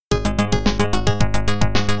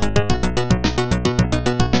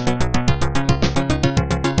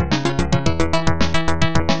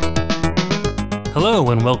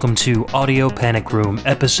Hello and welcome to Audio Panic Room,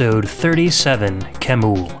 episode 37,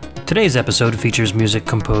 Kemul. Today's episode features music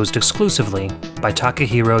composed exclusively by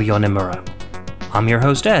Takahiro Yonemura. I'm your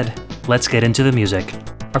host Ed. Let's get into the music.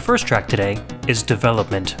 Our first track today is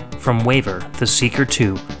Development from Waver, The Seeker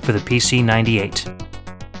 2 for the PC-98.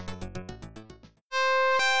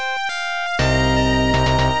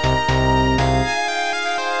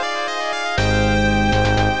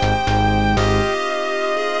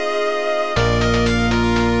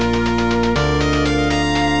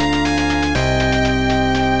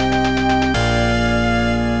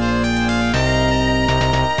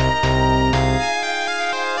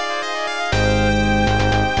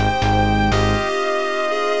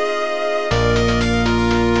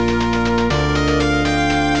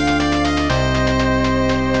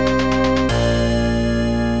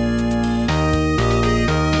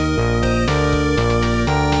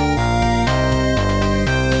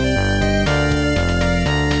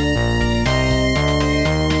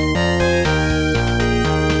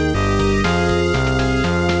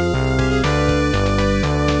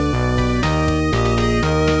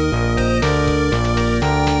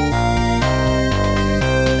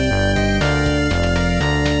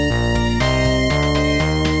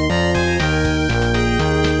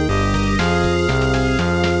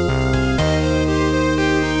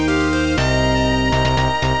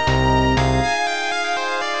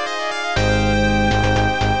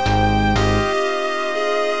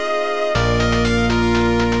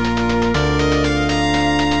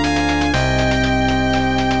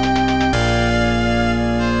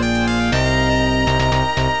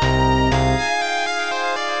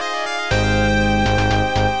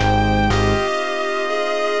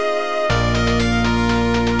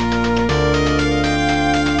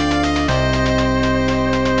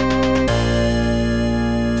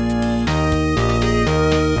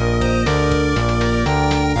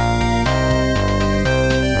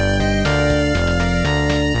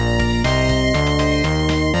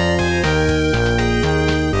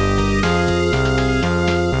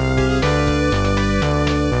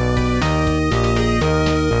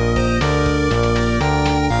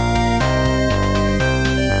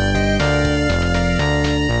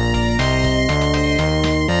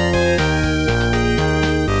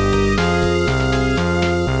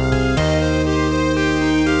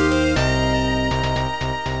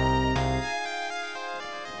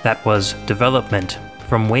 That was Development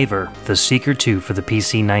from Waver, The Seeker 2 for the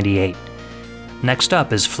PC-98. Next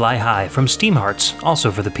up is Fly High from Steam Hearts,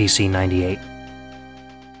 also for the PC-98.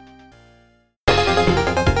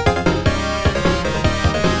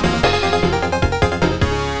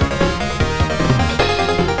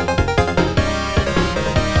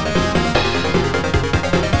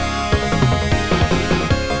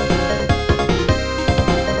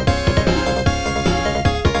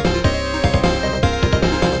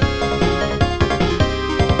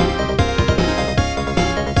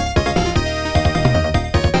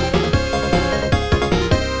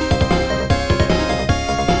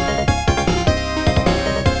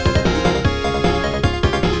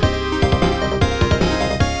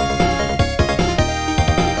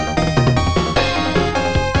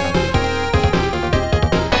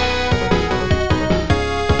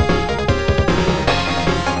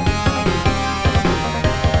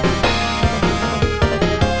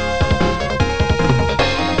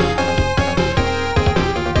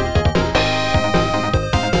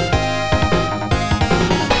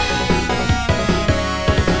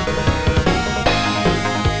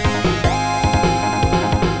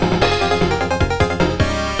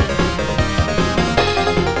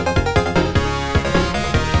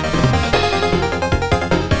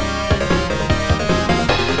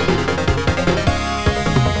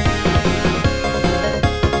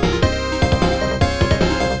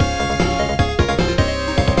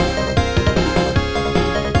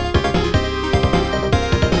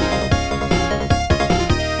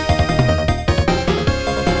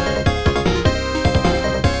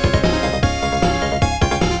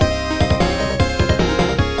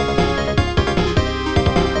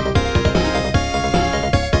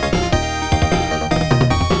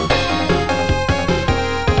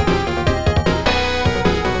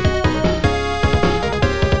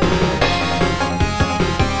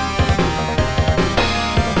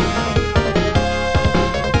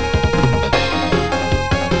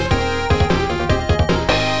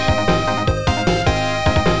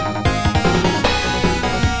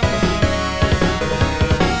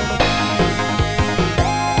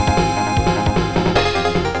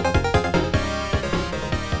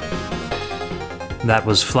 That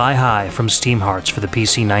was Fly High from Steam Hearts for the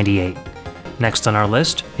PC-98. Next on our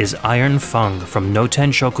list is Iron Fung from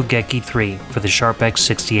Noten Shokugeki 3 for the Sharp X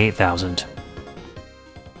 68000.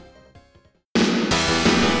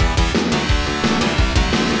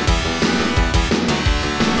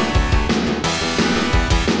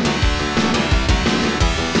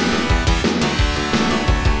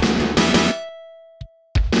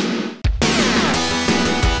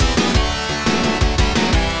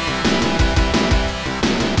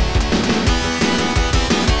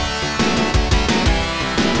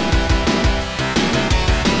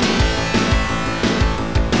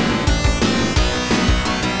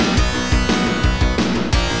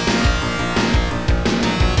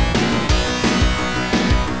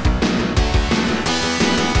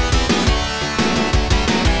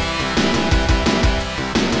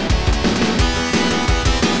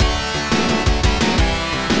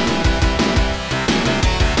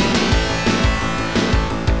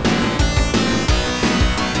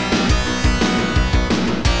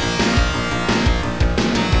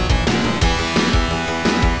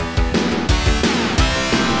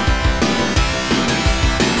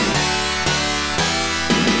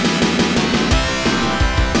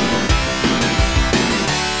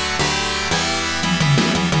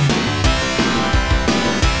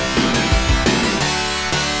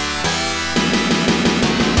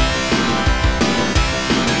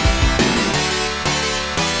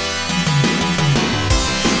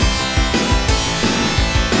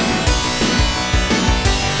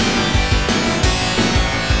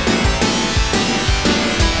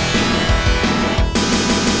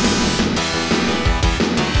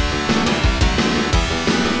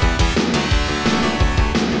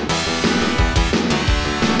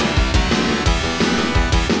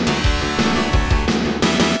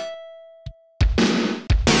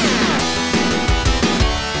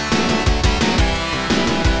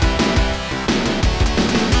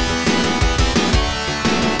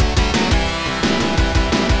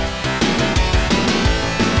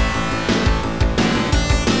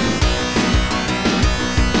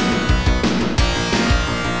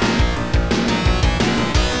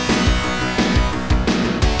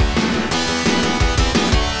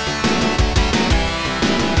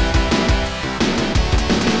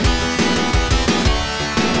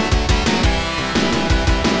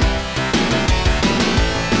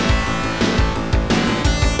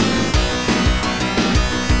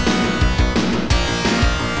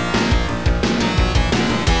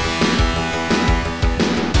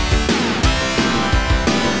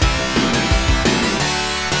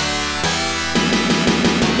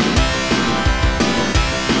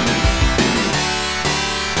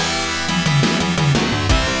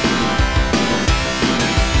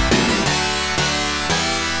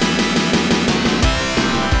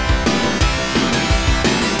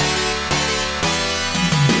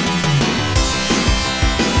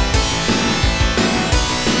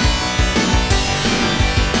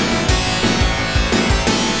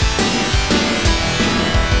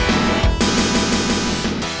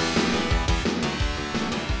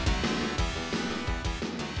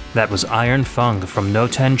 That was Iron Fung from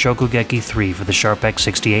Noten Shokugeki 3 for the Sharp X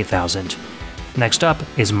 68000. Next up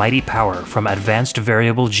is Mighty Power from Advanced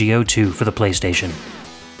Variable Go2 for the PlayStation.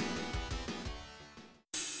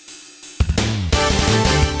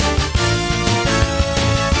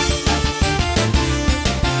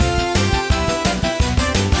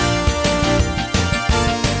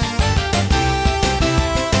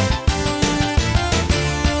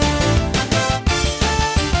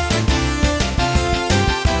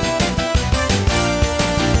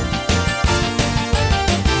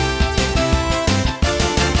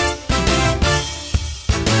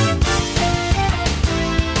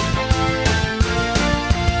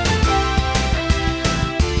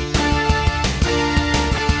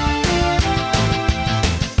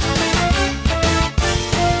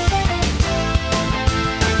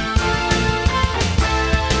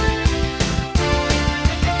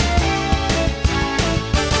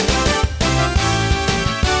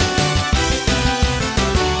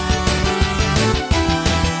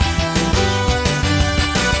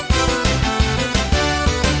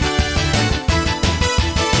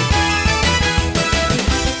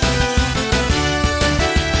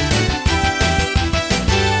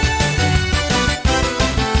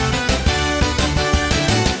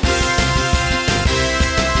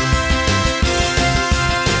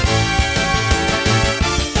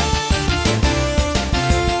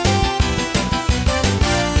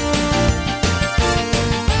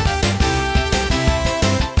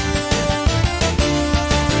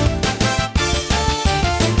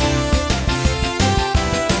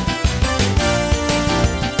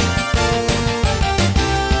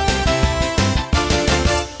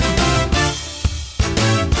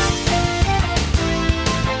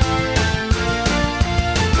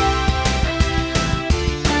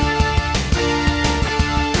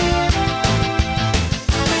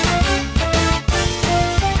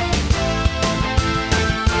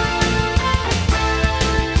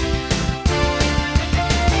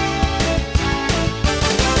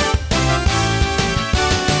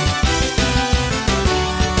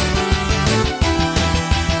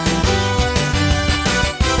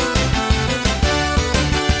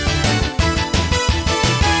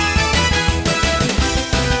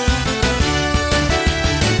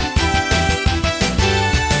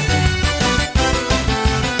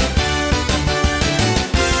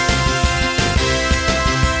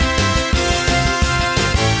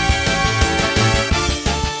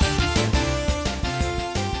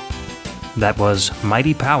 That was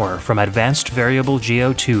Mighty Power from Advanced Variable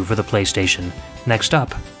Geo2 for the PlayStation. Next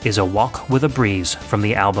up is A Walk with a Breeze from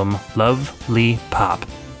the album Love Lee Pop.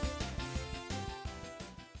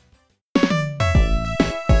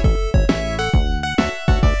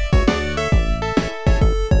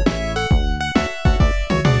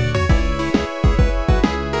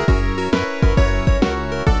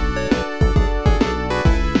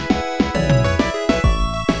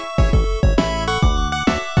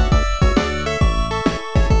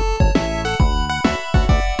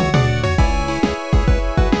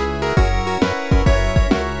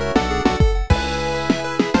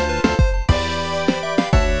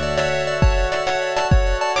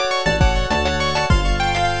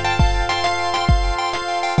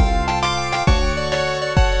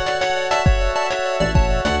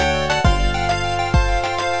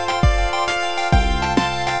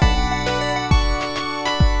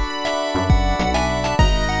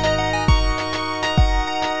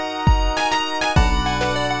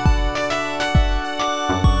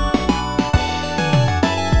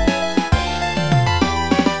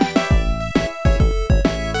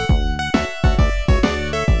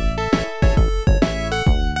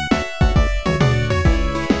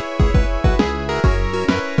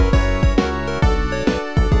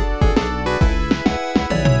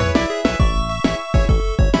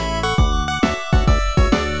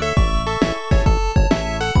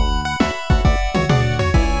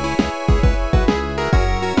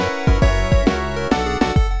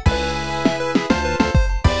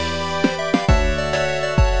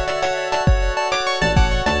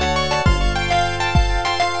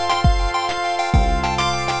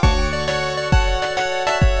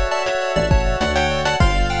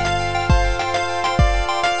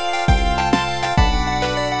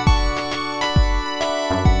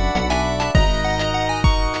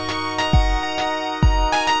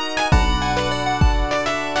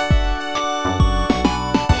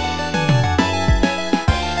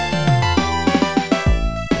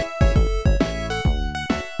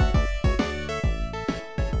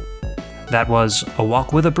 That was A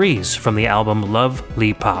Walk with a Breeze from the album Love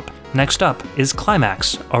Lee Pop. Next up is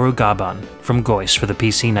Climax Orugaban from Gois for the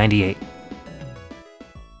PC-98.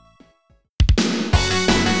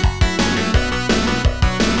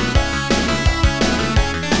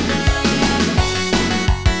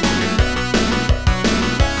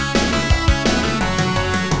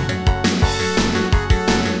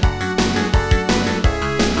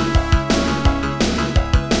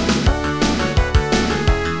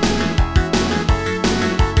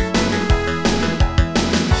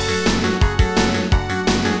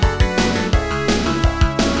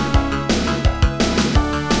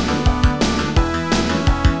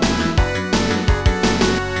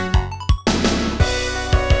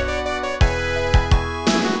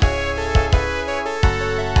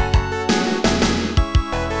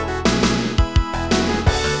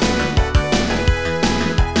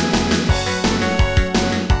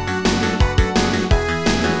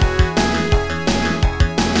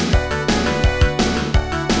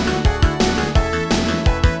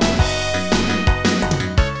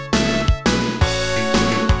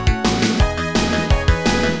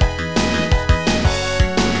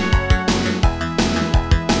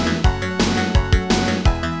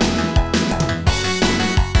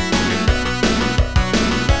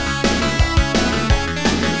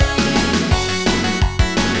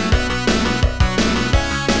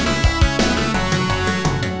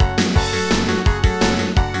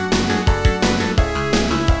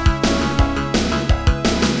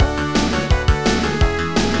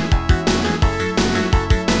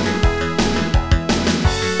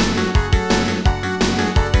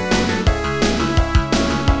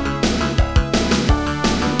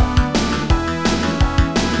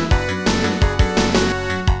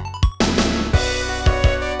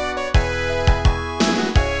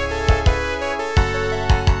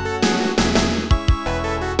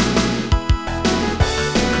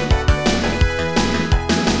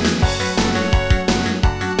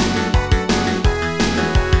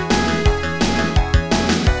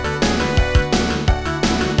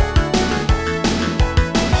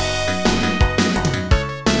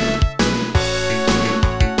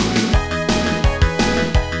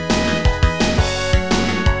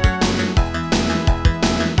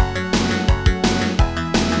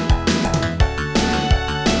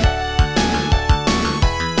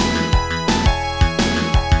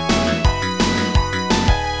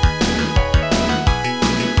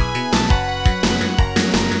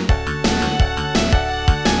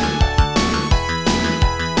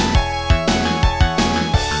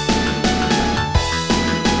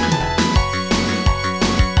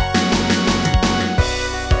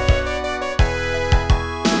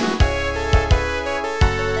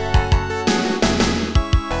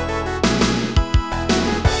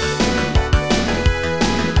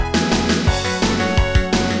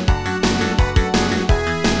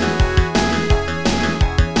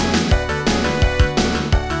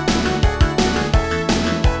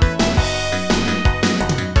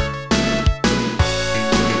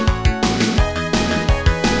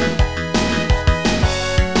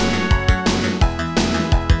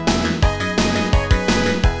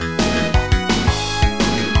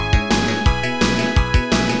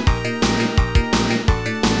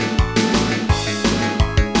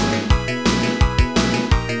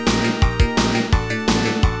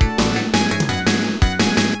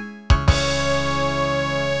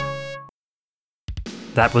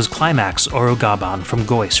 That was Climax Orogaban from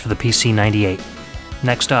Gois for the PC-98.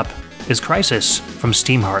 Next up is Crisis from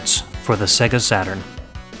Steam Hearts for the Sega Saturn.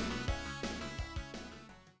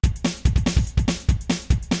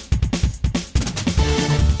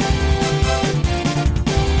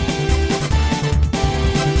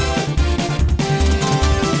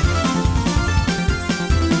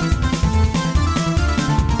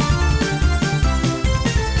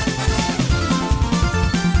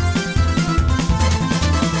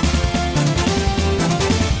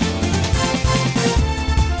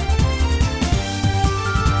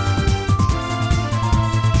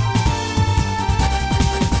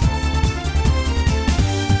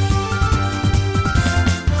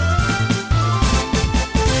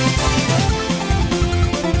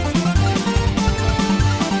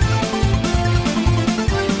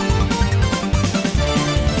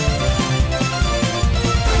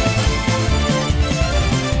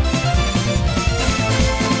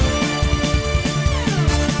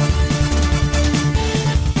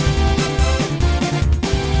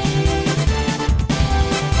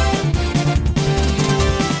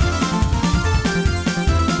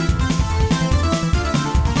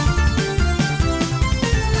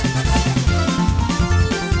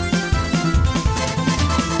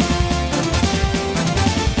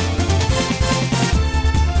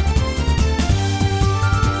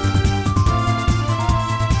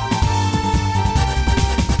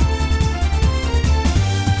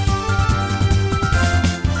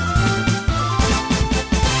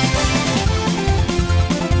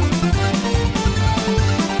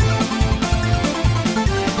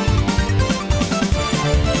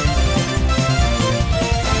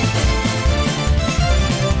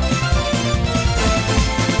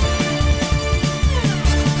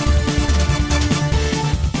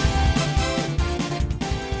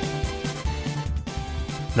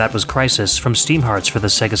 That was Crisis from Steam Hearts for the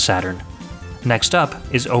Sega Saturn. Next up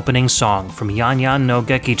is Opening Song from Yan Yan no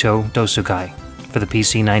Gekito Dosukai for the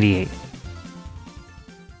PC-98.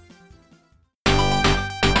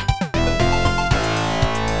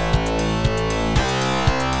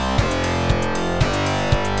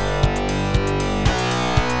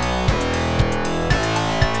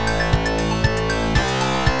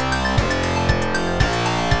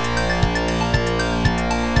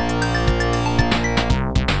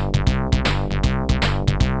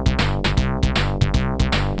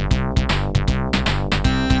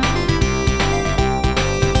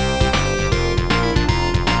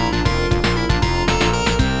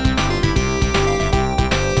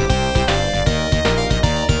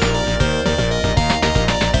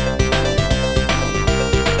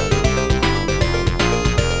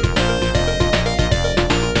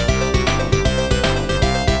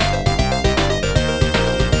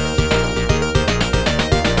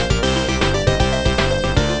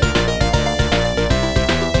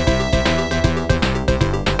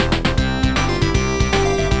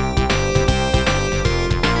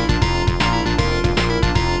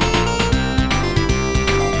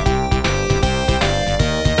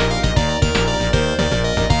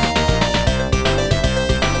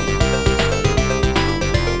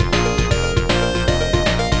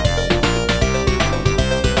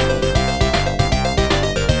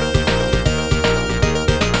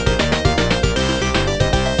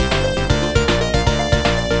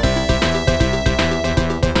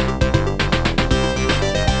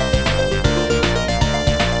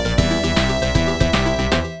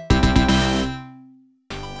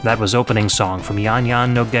 That was Opening Song from Yan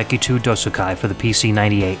Yan no Gekito Dosukai for the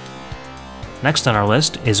PC-98. Next on our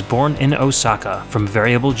list is Born in Osaka from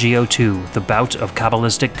Variable GO2, The Bout of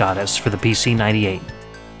Kabbalistic Goddess for the PC-98.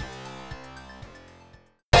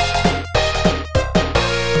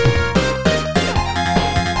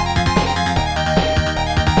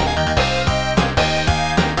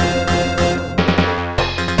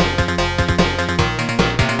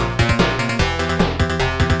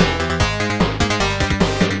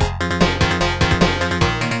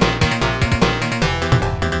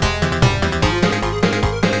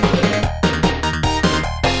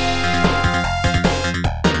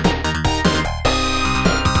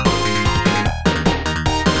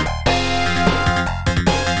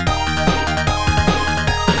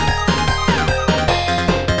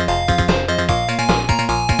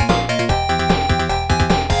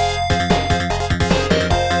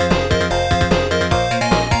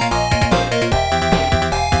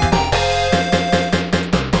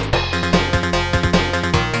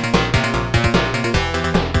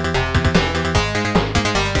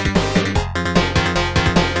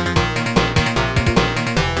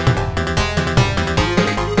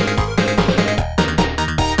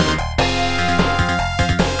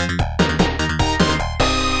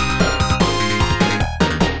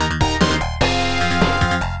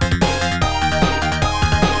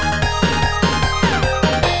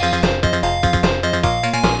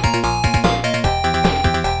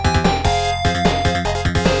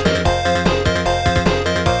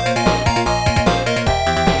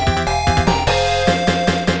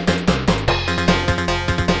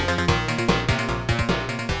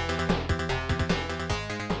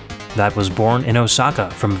 That was Born in Osaka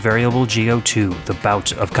from Variable Go2, The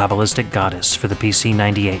Bout of Kabbalistic Goddess for the PC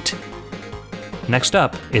 98. Next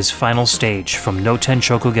up is Final Stage from No Ten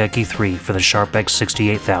Shokugeki 3 for the Sharp X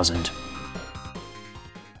 68000.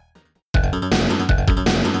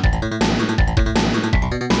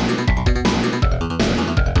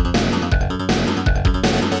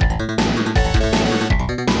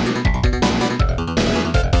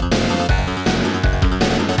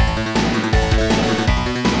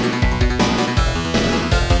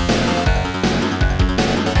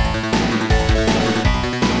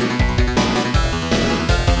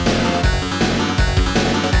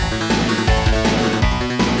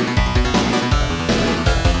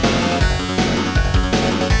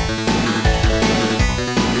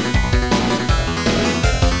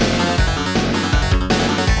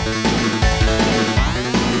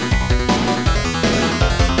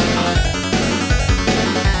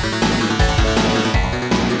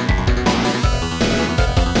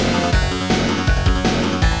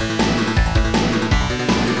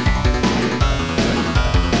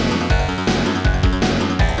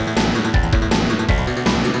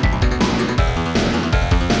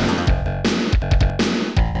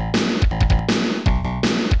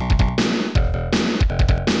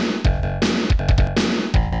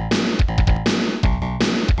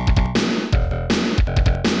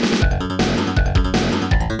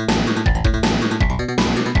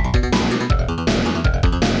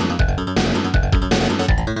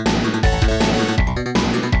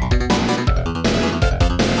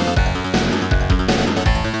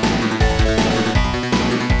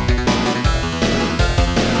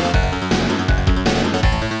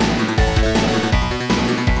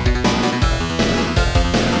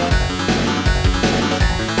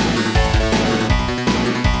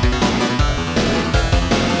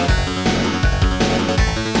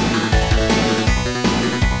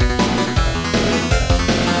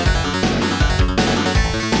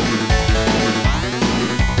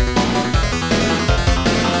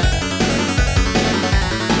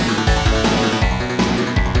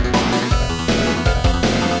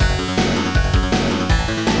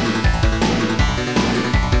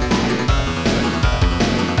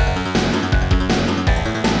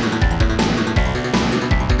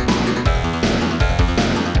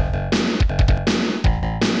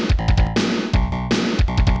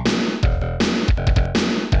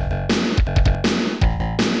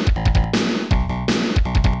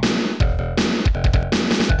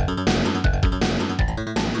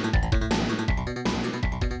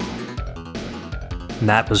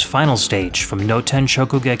 That was Final Stage from No Ten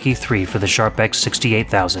Shokugeki 3 for the Sharp X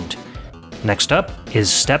 68000. Next up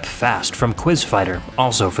is Step Fast from Quiz Fighter,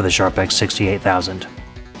 also for the Sharp X 68000.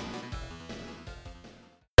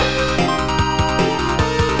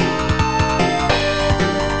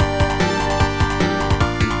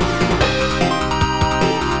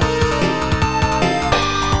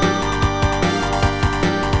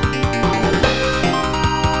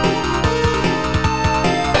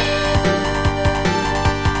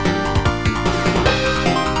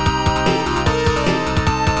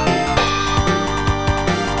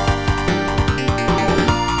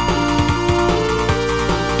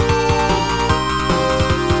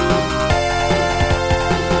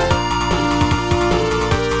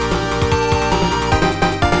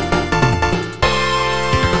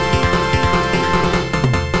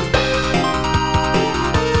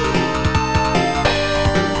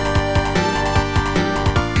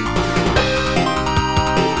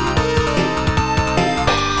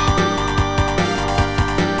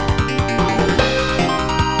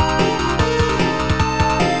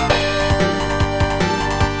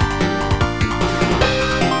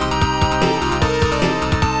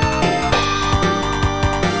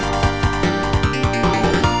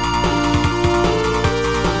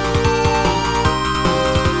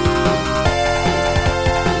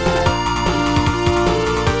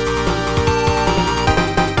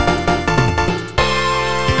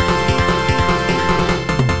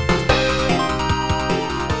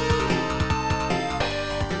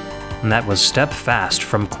 And that was Step Fast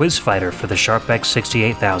from Quiz Fighter for the Sharp X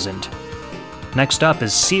 68000. Next up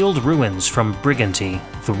is Sealed Ruins from Briganti,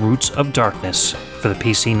 The Roots of Darkness for the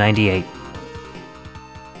PC 98.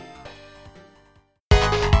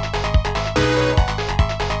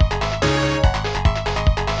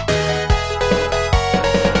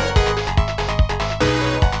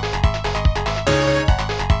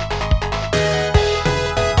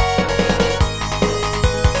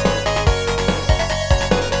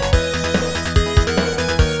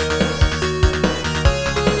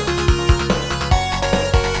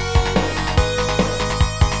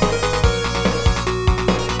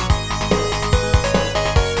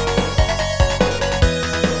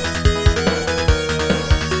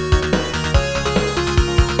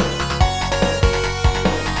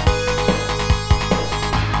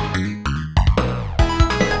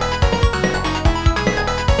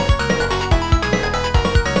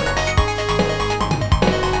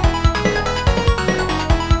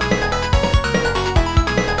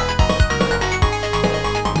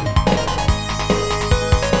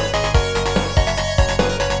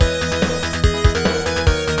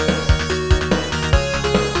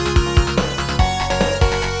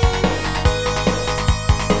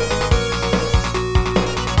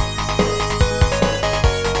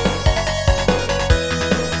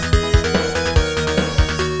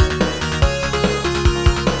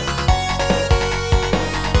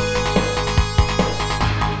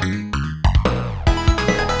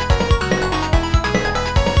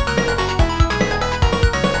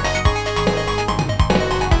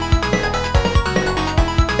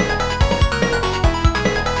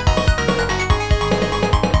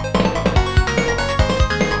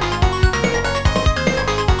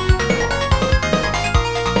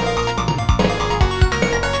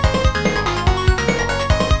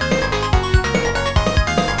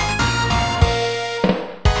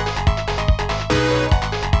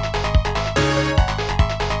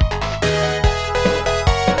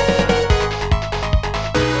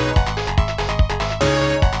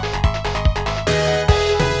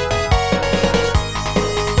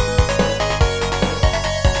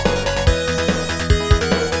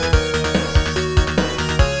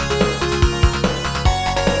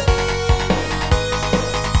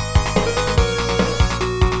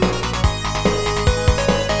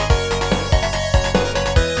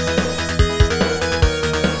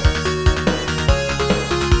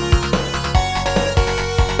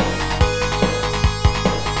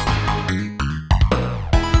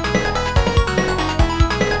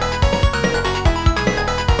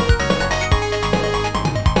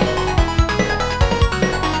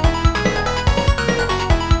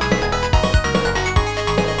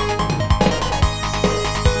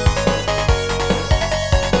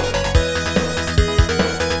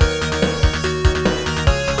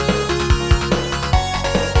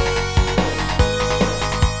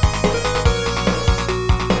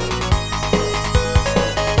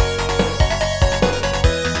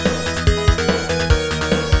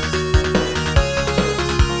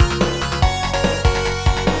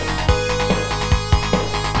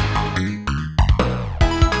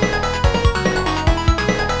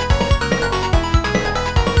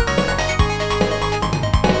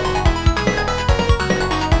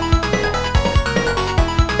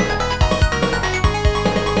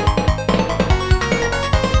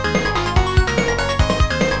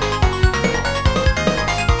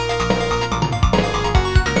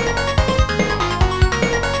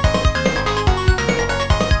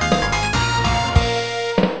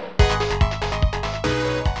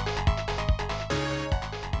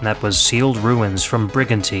 That was Sealed Ruins from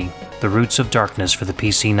Brigantine, The Roots of Darkness for the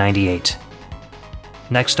PC-98.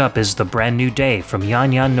 Next up is The Brand New Day from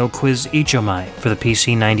Yan Yan no Quiz Ichomai for the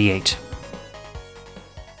PC-98.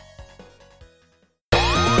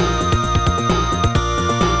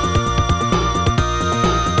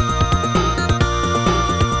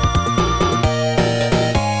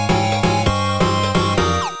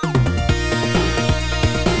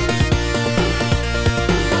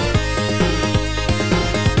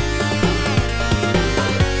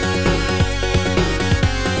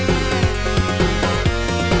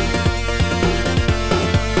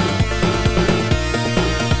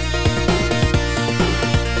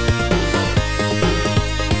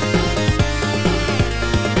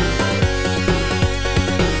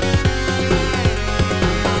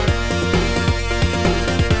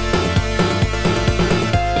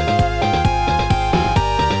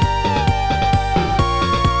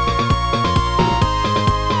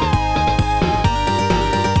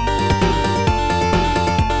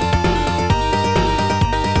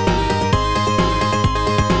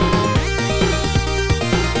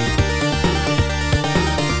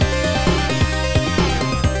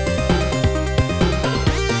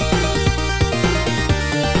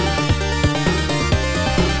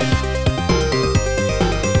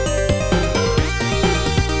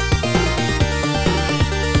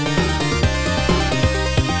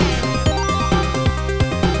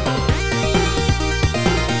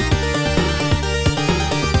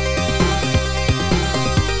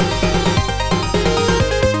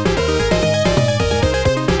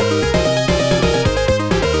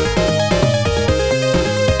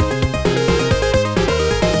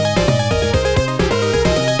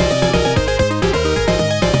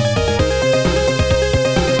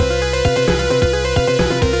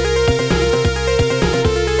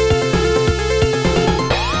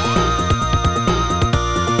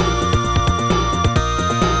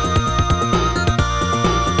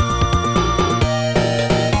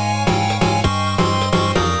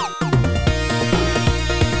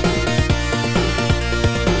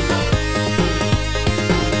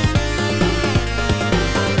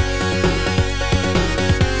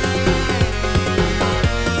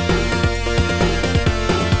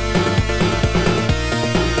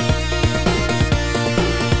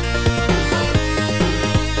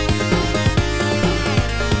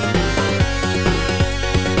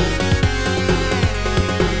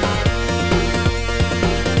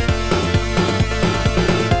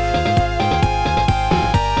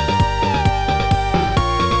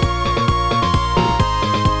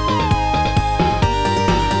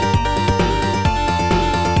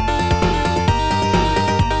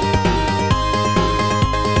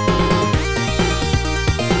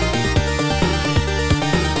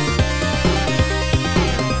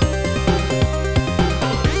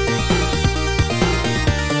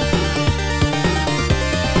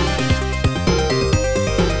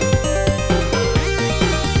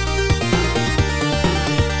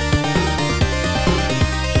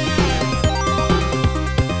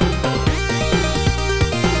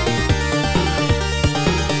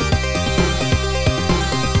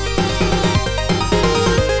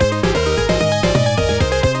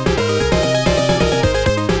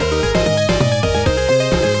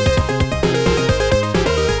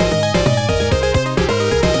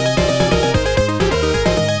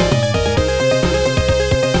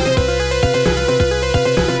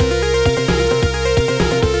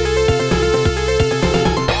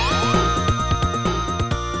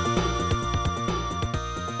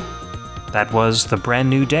 That was The Brand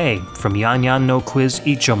New Day from Yan Yan no Quiz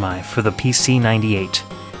Ichomai for the PC-98.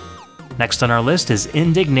 Next on our list is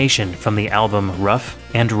Indignation from the album Rough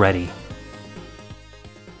and Ready.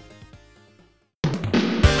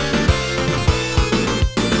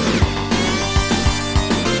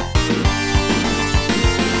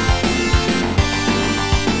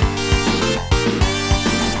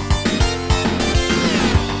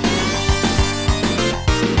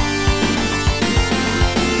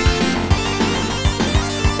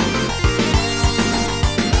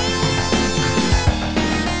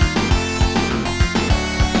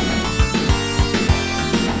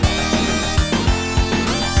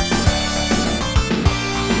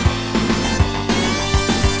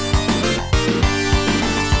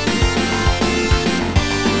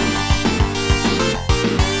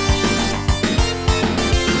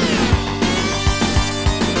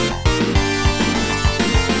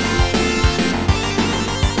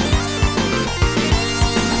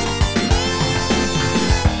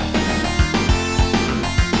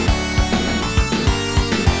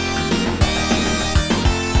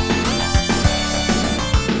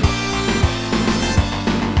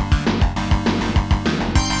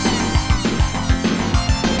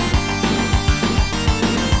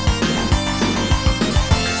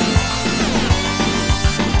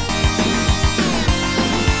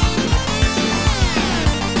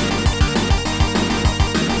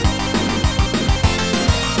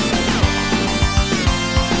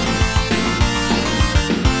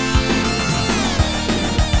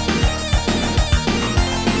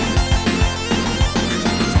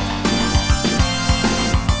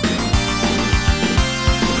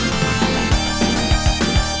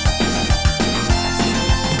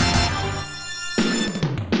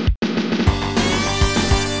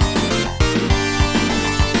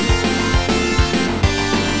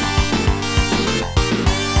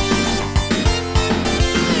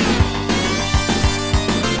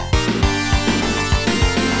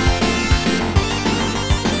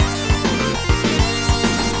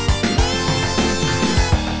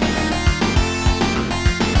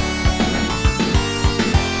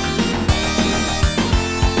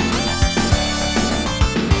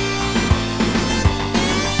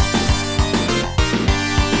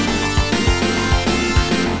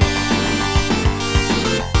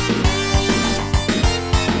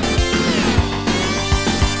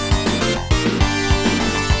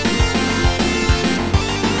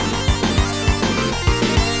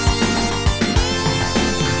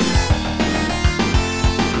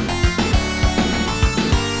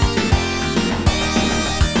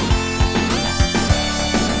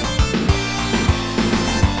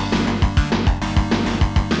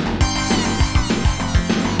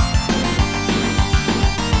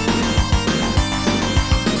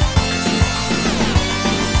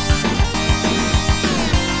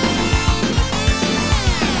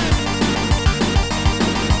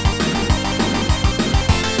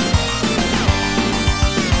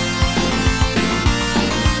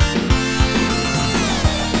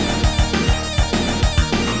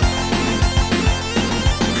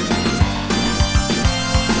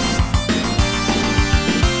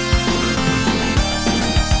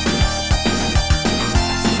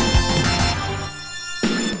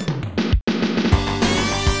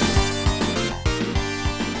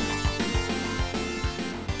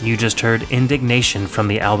 You just heard Indignation from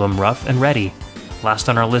the album Rough and Ready. Last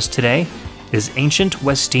on our list today is Ancient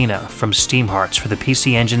Westina from Steam Hearts for the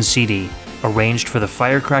PC Engine CD, arranged for the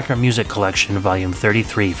Firecracker Music Collection Volume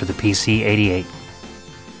 33 for the PC-88.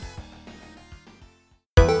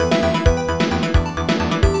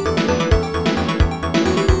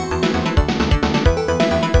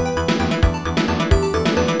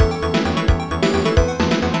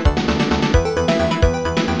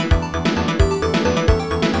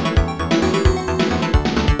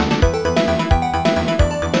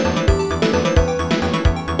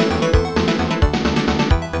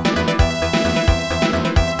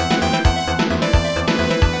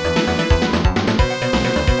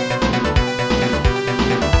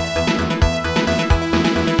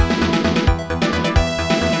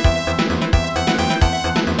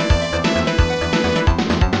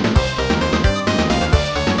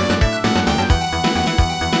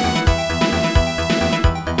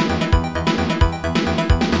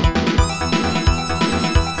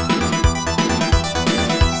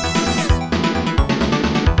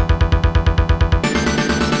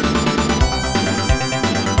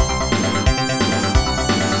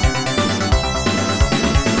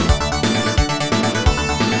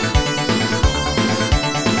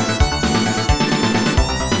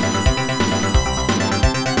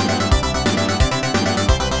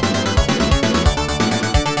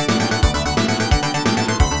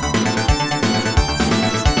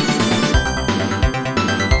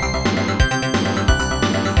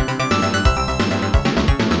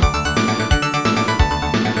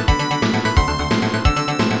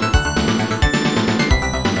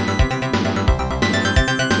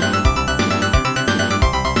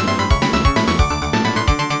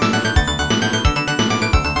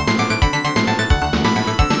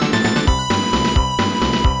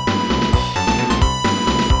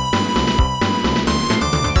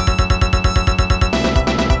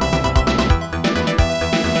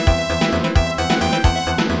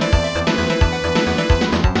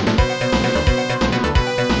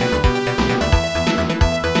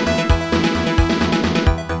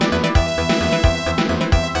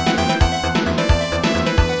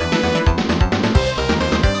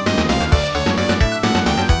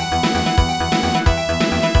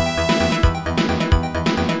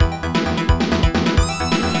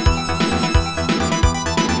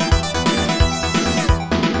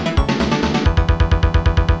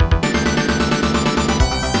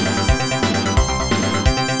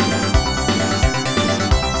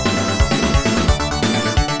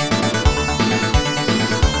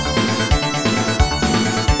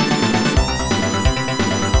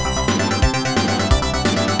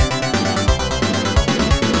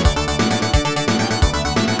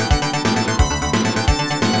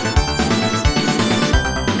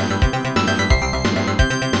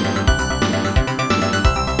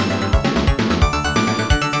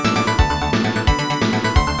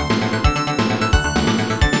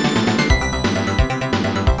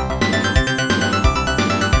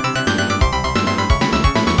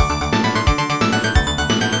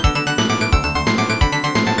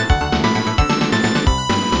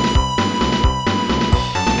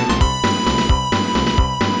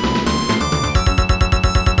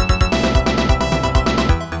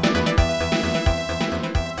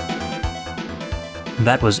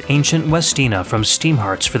 That was Ancient Westina from Steam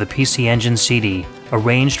Hearts for the PC Engine CD,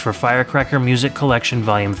 arranged for Firecracker Music Collection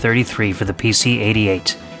Volume 33 for the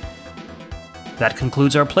PC-88. That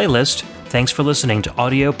concludes our playlist. Thanks for listening to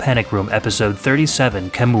Audio Panic Room Episode 37,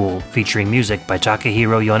 Kamul, featuring music by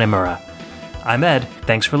Takahiro Yonemura. I'm Ed,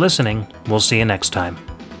 thanks for listening, we'll see you next time.